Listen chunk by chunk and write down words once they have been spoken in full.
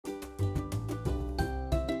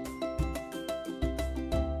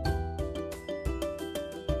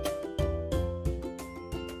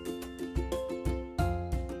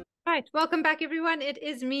Right, welcome back everyone. It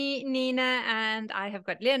is me, Nina, and I have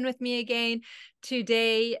got Lien with me again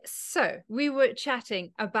today. So we were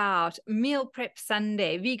chatting about Meal Prep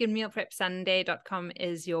Sunday. Vegan Meal Prep Sunday.com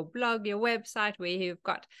is your blog, your website, where you've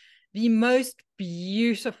got the most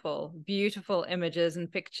beautiful images and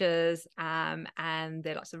pictures, and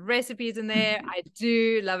there are lots of recipes in there. I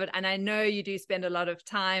do love it, and I know you do spend a lot of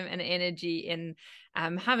time and energy in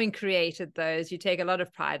having created those. You take a lot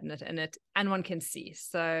of pride in it, and one can see.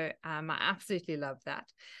 So I absolutely love that.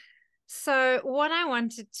 So what I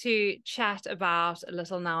wanted to chat about a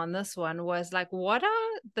little now on this one was like, what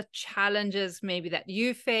are the challenges maybe that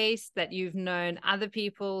you face, that you've known other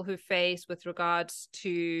people who face with regards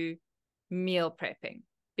to meal prepping?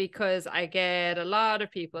 Because I get a lot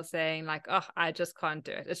of people saying like, oh, I just can't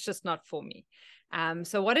do it. It's just not for me.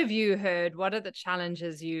 So what have you heard? What are the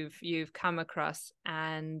challenges you've come across?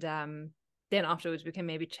 And then afterwards we can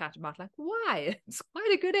maybe chat about like why it's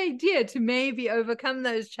quite a good idea to maybe overcome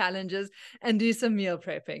those challenges and do some meal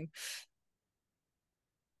prepping.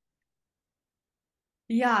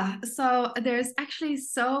 Yeah, so there's actually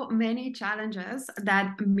so many challenges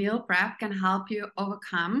that meal prep can help you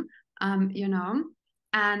overcome, you know.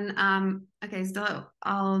 And okay, so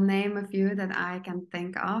I'll name a few that I can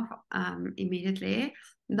think of immediately.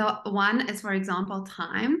 The one is, for example,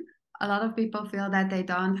 time. A lot of people feel that they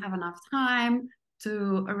don't have enough time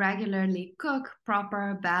to regularly cook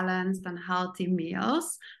proper, balanced, and healthy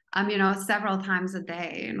meals. Several times a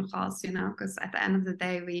day in Gals, because at the end of the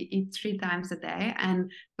day, we eat 3 times a day,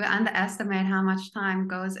 and we underestimate how much time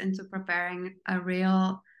goes into preparing a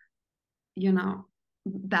real,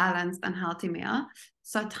 balanced and healthy meal.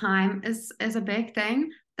 So time is a big thing.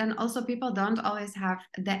 Then also people don't always have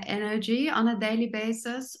the energy on a daily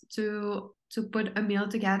basis to put a meal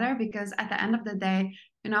together, because at the end of the day,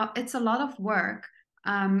 it's a lot of work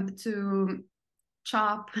to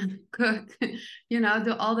chop, cook,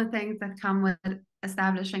 do all the things that come with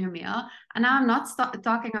establishing a meal. And now I'm not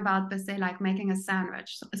talking about per se like making a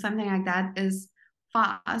sandwich. Something like that is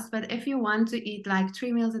fast. But if you want to eat like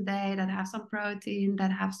 3 meals a day that have some protein,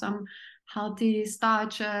 that have some healthy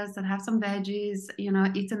starches, that have some veggies,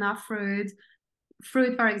 eat enough fruit.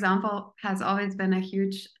 Fruit, for example, has always been a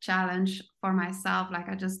huge challenge for myself. Like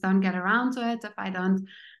I just don't get around to it if I don't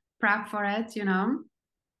prep for it.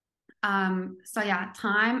 So yeah,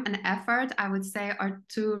 time and effort, I would say, are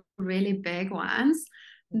two really big ones.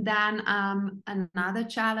 Then another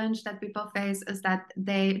challenge that people face is that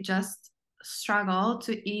they just struggle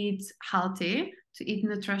to eat healthy, to eat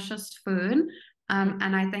nutritious food.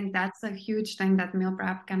 And I think that's a huge thing that meal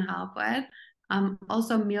prep can help with.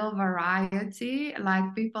 Also meal variety,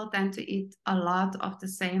 like people tend to eat a lot of the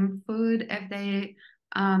same food if they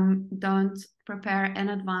don't prepare in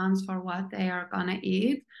advance for what they are gonna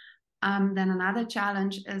eat. Then another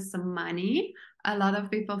challenge is some money. A lot of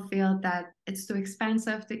people feel that it's too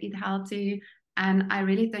expensive to eat healthy. And I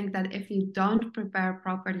really think that if you don't prepare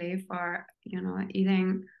properly for,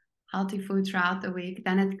 eating healthy food throughout the week,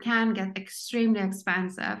 then it can get extremely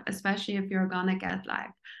expensive, especially if you're gonna get like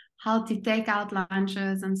healthy takeout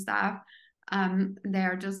lunches and stuff.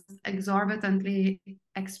 They're just exorbitantly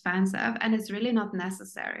expensive, and it's really not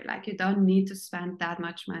necessary. Like you don't need to spend that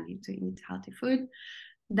much money to eat healthy food.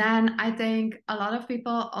 Then I think a lot of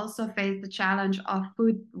people also face the challenge of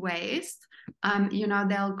food waste.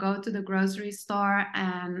 They'll go to the grocery store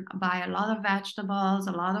and buy a lot of vegetables,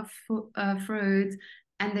 a lot of fruit,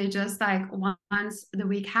 and they just like once the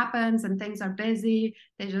week happens and things are busy,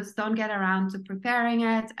 they just don't get around to preparing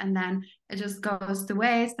it, and then it just goes to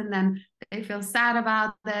waste, and then they feel sad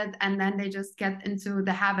about it, and then they just get into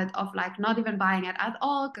the habit of like not even buying it at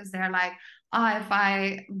all, because they're like, oh, if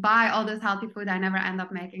I buy all this healthy food, I never end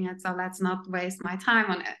up making it. So let's not waste my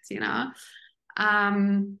time on it.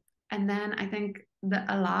 And then I think the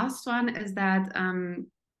last one is that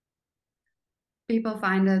people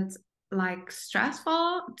find it like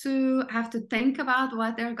stressful to have to think about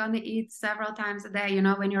what they're going to eat several times a day,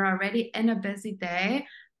 when you're already in a busy day.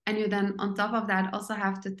 And you then on top of that also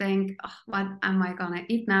have to think, oh, what am I going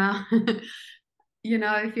to eat now?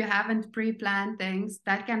 If you haven't pre-planned things,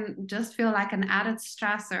 that can just feel like an added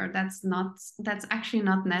stressor that's actually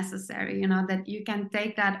not necessary, that you can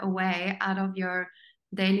take that away out of your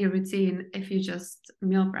daily routine if you just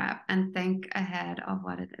meal prep and think ahead of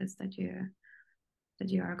what it is that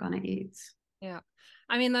you are going to eat. Yeah.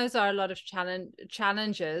 I mean, those are a lot of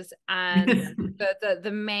challenges. And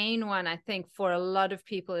the main one, I think, for a lot of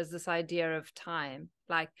people is this idea of time.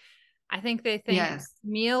 Like, I think they think Yes,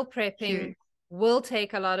 meal prepping huge. will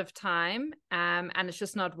take a lot of time, and it's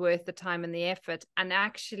just not worth the time and the effort. And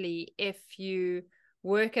actually, if you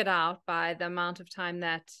work it out by the amount of time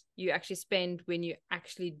that you actually spend when you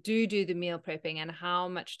actually do the meal prepping, and how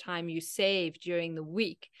much time you save during the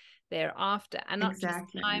week thereafter. And not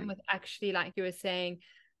Exactly. just time with actually, like you were saying,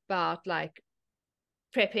 about like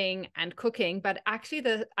prepping and cooking, but actually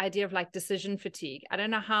the idea of like decision fatigue. I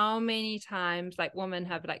don't know how many times like women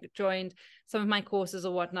have like joined some of my courses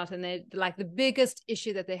or whatnot, and they're like, the biggest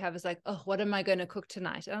issue that they have is like, oh, what am I going to cook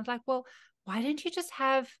tonight? And I was like, well, why don't you just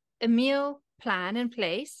have a meal plan in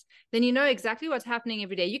place? Then you know exactly what's happening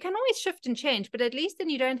every day. You can always shift and change, but at least then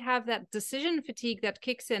you don't have that decision fatigue that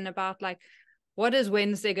kicks in about like, what is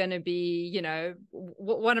Wednesday going to be? You know,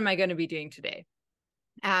 what am I going to be doing today?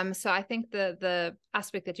 So I think the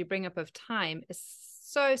aspect that you bring up of time is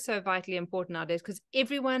so vitally important nowadays, because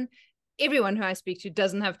everyone who I speak to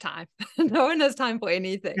doesn't have time. No one has time for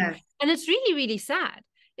anything, Yes. and it's really sad.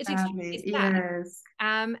 It's extremely sad. Yes.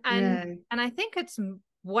 And Yes. I think it's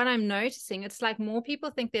what I'm noticing. It's like more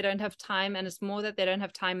people think they don't have time, and it's more that they don't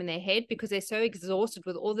have time in their head because they're so exhausted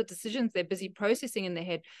with all the decisions they're busy processing in their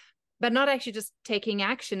head, but not actually just taking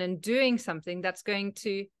action and doing something that's going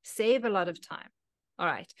to save a lot of time. All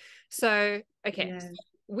right. So, okay. Yes.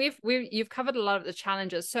 You've covered a lot of the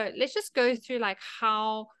challenges. So let's just go through like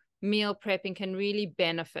how meal prepping can really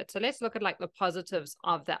benefit. So let's look at like the positives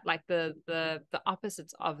of that, like the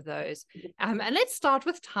opposites of those. And let's start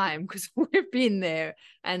with time, because we've been there,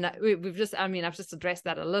 and we've just, I mean, I've just addressed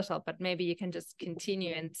that a little, but maybe you can just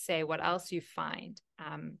continue and say what else you find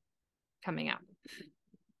coming up.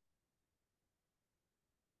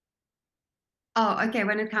 Oh, okay.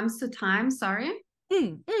 When it comes to time, sorry.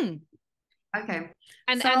 Okay.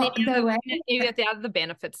 And So the way you have the other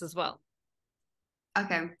benefits as well.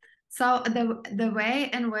 Okay. So the way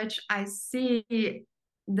in which I see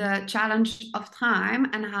the challenge of time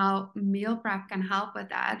and how meal prep can help with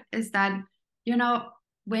that is that, you know,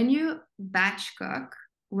 when you batch cook,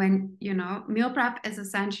 meal prep is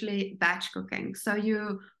essentially batch cooking. So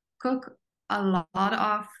you cook a lot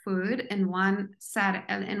of food in one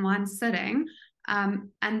sitting. And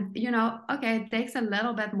okay, it takes a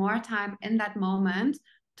little bit more time in that moment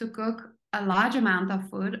to cook a large amount of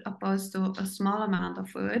food opposed to a small amount of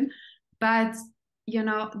food. But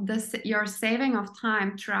your saving of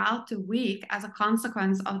time throughout the week as a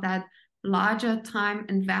consequence of that larger time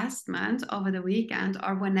investment over the weekend,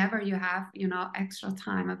 or whenever you have extra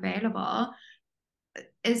time available,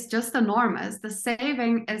 is just enormous. The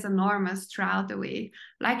saving is enormous throughout the week.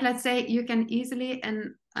 Like, let's say you can easily,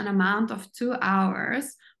 in an amount of 2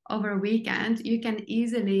 hours over a weekend, you can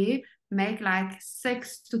easily make like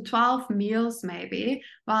 6 to 12 meals maybe.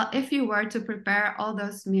 Well, if you were to prepare all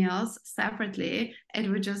those meals separately, it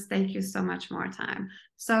would just take you so much more time.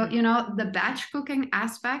 So, the batch cooking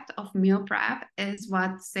aspect of meal prep is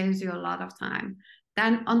what saves you a lot of time.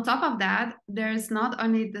 Then on top of that, there's not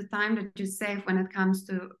only the time that you save when it comes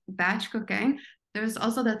to batch cooking, there's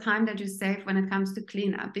also the time that you save when it comes to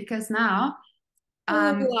cleanup, because now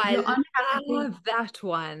I love that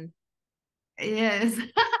one. Yes.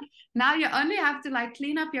 Now you only have to like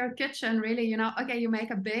clean up your kitchen, really, okay, you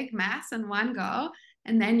make a big mess in one go,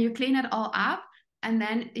 and then you clean it all up, and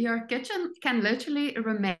then your kitchen can literally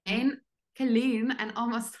remain clean and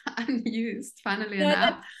almost unused, funnily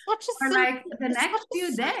enough, for like the next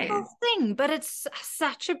few days. Thing, but it's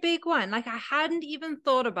such a big one. Like, I hadn't even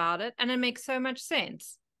thought about it, and it makes so much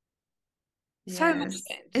sense. So much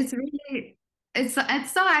sense. It's really, it's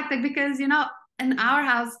so hectic because in our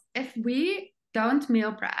house, if we don't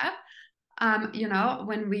meal prep,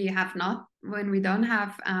 when we don't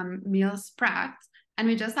have meals prepped, and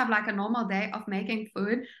we just have like a normal day of making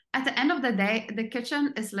food, at the end of the day, the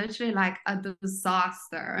kitchen is literally like a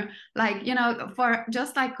disaster. Like, for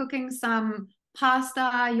just like cooking some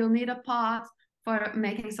pasta, you'll need a pot. For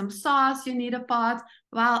making some sauce, you need a pot.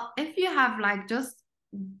 Well, if you have like just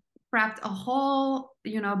prepped a whole,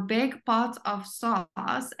 big pot of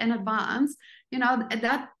sauce in advance,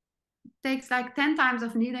 that takes like 10 times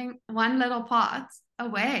of needing one little pot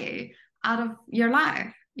away out of your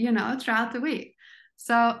life, throughout the week.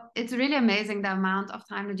 So it's really amazing the amount of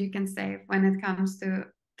time that you can save when it comes to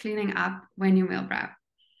cleaning up when you meal prep.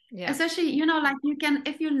 Yeah. Especially, like you can,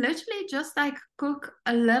 if you literally just like cook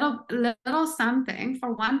a little something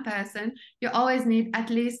for one person, you always need at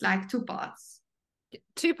least like 2 pots.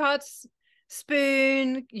 2 pots,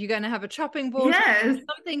 spoon, you're going to have a chopping board,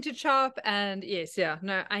 something to chop, and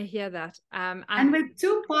I hear that. And with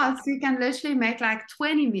 2 pots, you can literally make like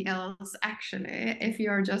 20 meals, actually, if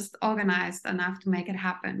you're just organized enough to make it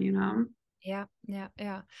happen, Yeah, yeah,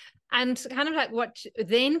 yeah. And kind of like what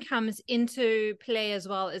then comes into play as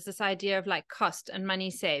well is this idea of like cost and money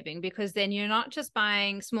saving, because then you're not just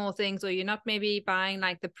buying small things, or you're not maybe buying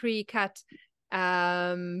like the pre-cut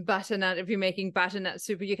butternut. If you're making butternut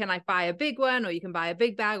soup, you can like buy a big one, or you can buy a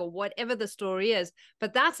big bag, or whatever the story is.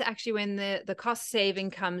 But that's actually when the cost saving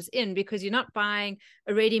comes in, because you're not buying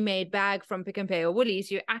a ready-made bag from Pick and Pay or Woolies.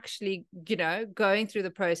 You're actually, you know, going through the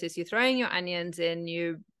process. You're throwing your onions in,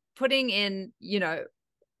 you putting in, you know,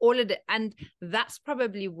 all of it. And that's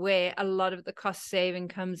probably where a lot of the cost saving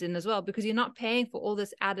comes in as well, because you're not paying for all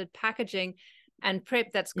this added packaging and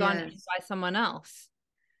prep that's gone in Yes. by someone else.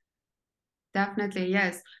 Definitely,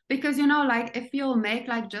 yes. Because, you know, like if you'll make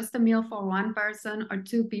like just a meal for one person or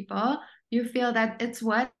two people, you feel that it's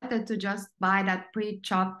worth it to just buy that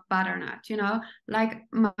pre-chopped butternut, you know? Like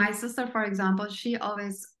my sister, for example, she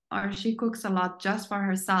always, or she cooks a lot just for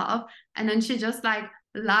herself. And then she just like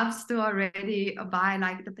loves to already buy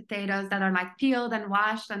like the potatoes that are like peeled and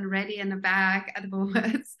washed and ready in a bag at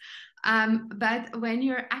Woolworths. But when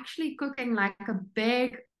you're actually cooking like a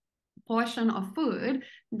big portion of food,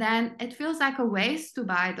 then it feels like a waste to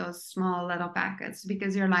buy those small little packets,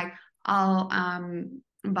 because you're like, I'll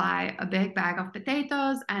buy a big bag of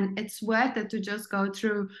potatoes and it's worth it to just go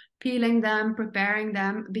through peeling them, preparing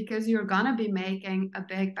them, because you're gonna be making a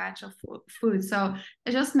big batch of food. So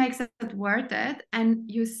it just makes it worth it, and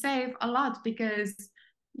you save a lot because,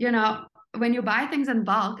 you know, when you buy things in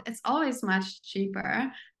bulk, it's always much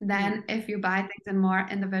cheaper than if you buy things in more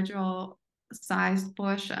individual sized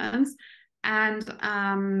portions. And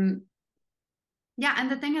yeah,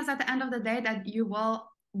 and the thing is, at the end of the day, that you will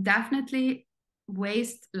definitely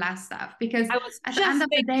waste less stuff, because I was at the end just of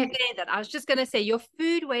the going to day, say that. I was just going to say your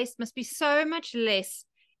food waste must be so much less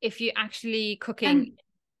if you're actually cooking.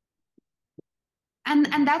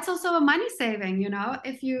 and and that's also a money saving, you know.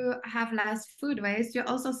 If you have less food waste, you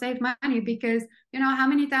also save money, because, you know, how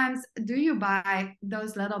many times do you buy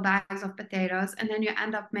those little bags of potatoes and then you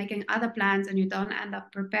end up making other plans and you don't end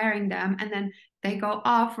up preparing them, and then they go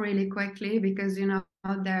off really quickly because, you know,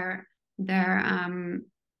 they're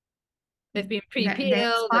They've been they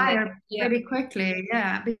pre-peeled and expire yeah. pretty quickly,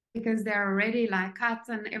 yeah, because they're already like cut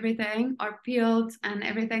and everything, or peeled and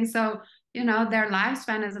everything. So, you know, their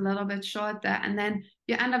lifespan is a little bit shorter, and then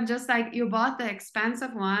you end up just like, you bought the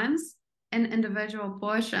expensive ones in individual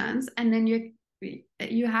portions, and then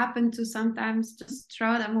you happen to sometimes just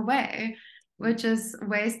throw them away, which is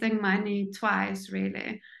wasting money twice,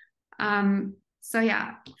 really. So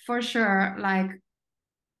yeah, for sure, like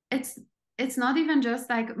it's it's not even just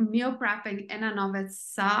like meal prepping in and of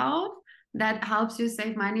itself that helps you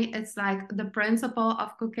save money. It's like the principle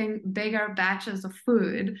of cooking bigger batches of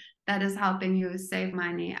food that is helping you save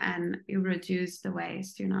money and you reduce the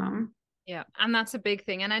waste, you know. Yeah, and that's a big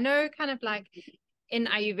thing. And I know kind of like in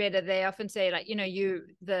Ayurveda, they often say like, you know,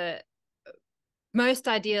 the most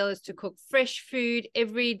ideal is to cook fresh food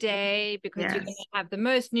every day, because you're going Yes. to have the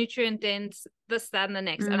most nutrient dense this, that, and the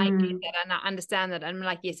next. And I get Mm, that and I understand that. I'm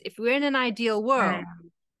like, yes, if we're in an ideal yeah, world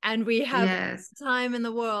and we have yes. time in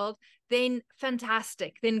the world, then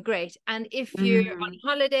fantastic, then great. And if you're on Mm,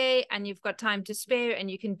 holiday and you've got time to spare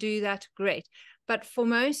and you can do that, great. But for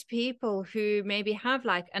most people who maybe have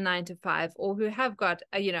like a 9 to 5, or who have got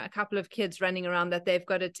you know, a couple of kids running around that they've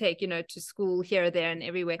got to take, you know, to school here, there, and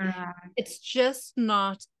everywhere, right. it's just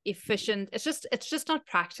not efficient. It's just not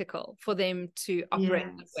practical for them to operate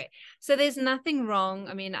that Yes. way. So there's nothing wrong.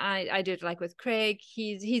 I mean, I do it like with Craig.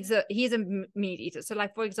 He's a meat eater. So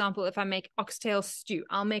like, for example, if I make oxtail stew,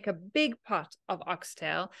 I'll make a big pot of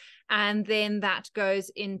oxtail, and then that goes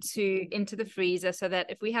into the freezer, so that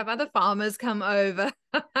if we have other farmers come over,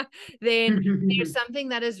 then there's something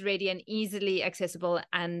that is ready and easily accessible,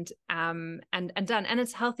 and done, and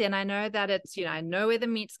it's healthy. And I know that it's, you know, I know where the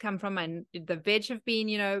meats come from, and the veg have been,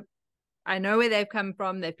 you know, I know where they've come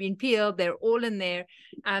from, they've been peeled, they're all in there.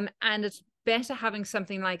 And it's better having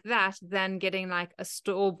something like that than getting like a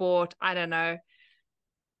store-bought, I don't know,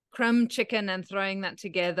 crumb chicken and throwing that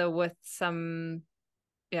together with some,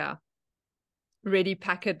 yeah, ready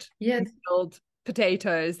packet Yes. peeled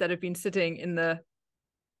potatoes that have been sitting in the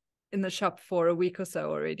shop for a week or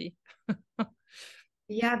so already.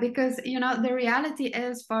 Yeah, because, you know, the reality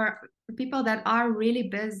is, for people that are really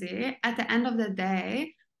busy, at the end of the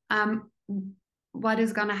day, um, what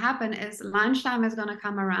is going to happen is lunchtime is going to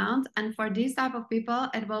come around, and for these type of people,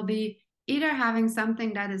 it will be either having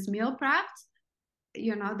something that is meal prepped,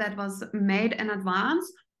 you know, that was made in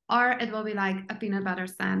advance, or it will be like a peanut butter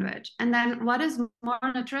sandwich. And then what is more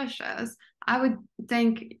nutritious? I would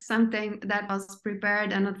think something that was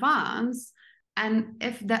prepared in advance. And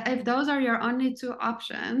if those are your only two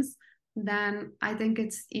options, then I think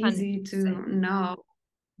it's easy 100%. to know,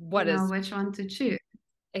 What is which one to choose.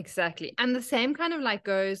 exactly. And the same kind of like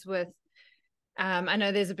goes with, I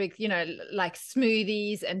know there's a big, like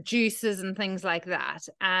smoothies and juices and things like that.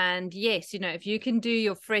 And yes, if you can do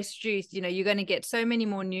your fresh juice, you're going to get so many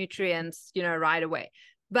more nutrients, right away.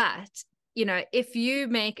 But, if you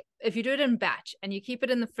do it in batch and you keep it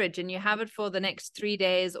in the fridge and you have it for the next 3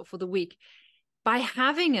 days or for the week, by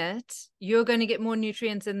having it, you're going to get more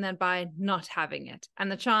nutrients in than by not having it.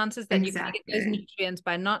 And the chances that you're going to get those nutrients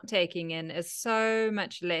by not taking in is so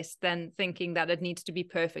much less than thinking that it needs to be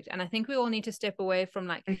perfect. And I think we all need to step away from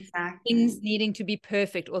like things needing to be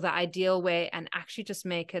perfect or the ideal way, and actually just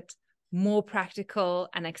make it more practical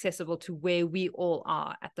and accessible to where we all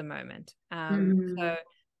are at the moment. So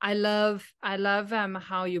I love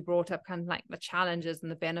how you brought up kind of like the challenges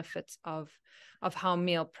and the benefits of how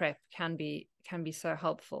meal prep can be so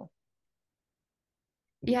helpful.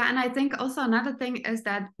 Yeah, and I think also another thing is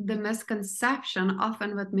that the misconception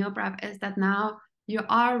often with meal prep is that now you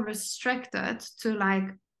are restricted to like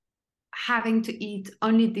having to eat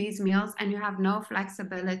only these meals and you have no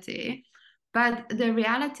flexibility. But the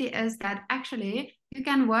reality is that actually you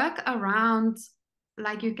can work around,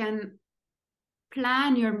 like you can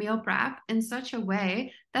plan your meal prep in such a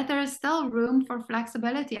way that there is still room for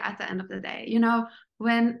flexibility at the end of the day.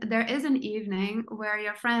 When there is an evening where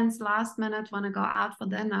your friends last minute want to go out for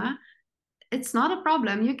dinner, it's not a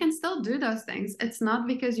problem. You can still do those things. It's not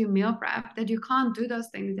because you meal prep that you can't do those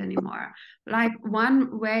things anymore. Like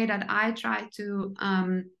one way that I try to,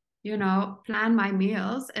 plan my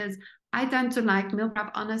meals is I tend to like meal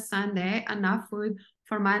prep on a Sunday, enough food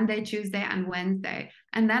for Monday, Tuesday, and Wednesday.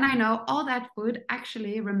 And then I know all that food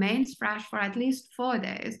actually remains fresh for at least 4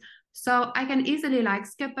 days. So I can easily like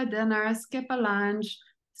skip a dinner, skip a lunch,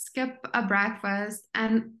 skip a breakfast,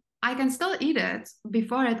 and I can still eat it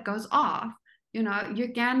before it goes off.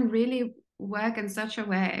 You can really work in such a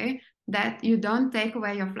way that you don't take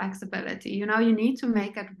away your flexibility. You need to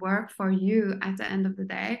make it work for you at the end of the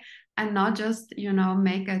day, and not just,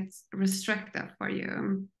 make it restrictive for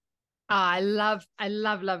you. I love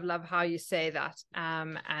how you say that.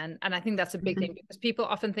 And I think that's a big thing, because people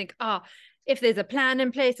often think, if there's a plan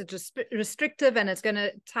in place, it's just restrictive and it's going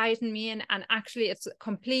to tighten me in. And actually it's a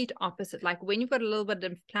complete opposite. Like when you've got a little bit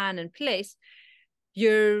of plan in place,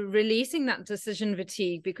 you're releasing that decision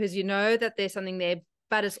fatigue, because you know that there's something there,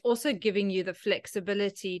 but it's also giving you the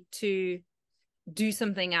flexibility to do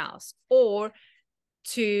something else, or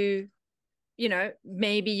to,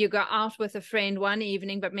 maybe you go out with a friend one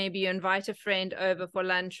evening, but maybe you invite a friend over for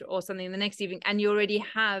lunch or something the next evening, and you already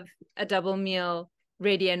have a double meal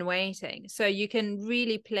ready and waiting. So you can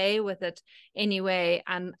really play with it anyway,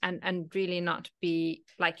 and really not be,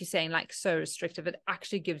 like you're saying, like so restrictive. It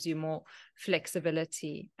actually gives you more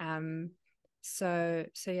flexibility. So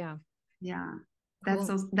yeah.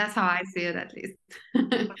 Cool. That's how I see it, at least.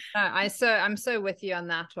 No, I'm so with you on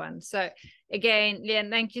that one. So again,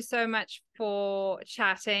 Lien, thank you so much for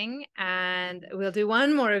chatting, and we'll do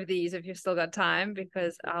one more of these if you've still got time,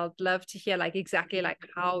 because I'd love to hear like exactly like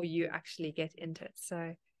how you actually get into it.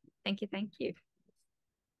 So thank you.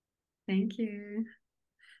 Thank you.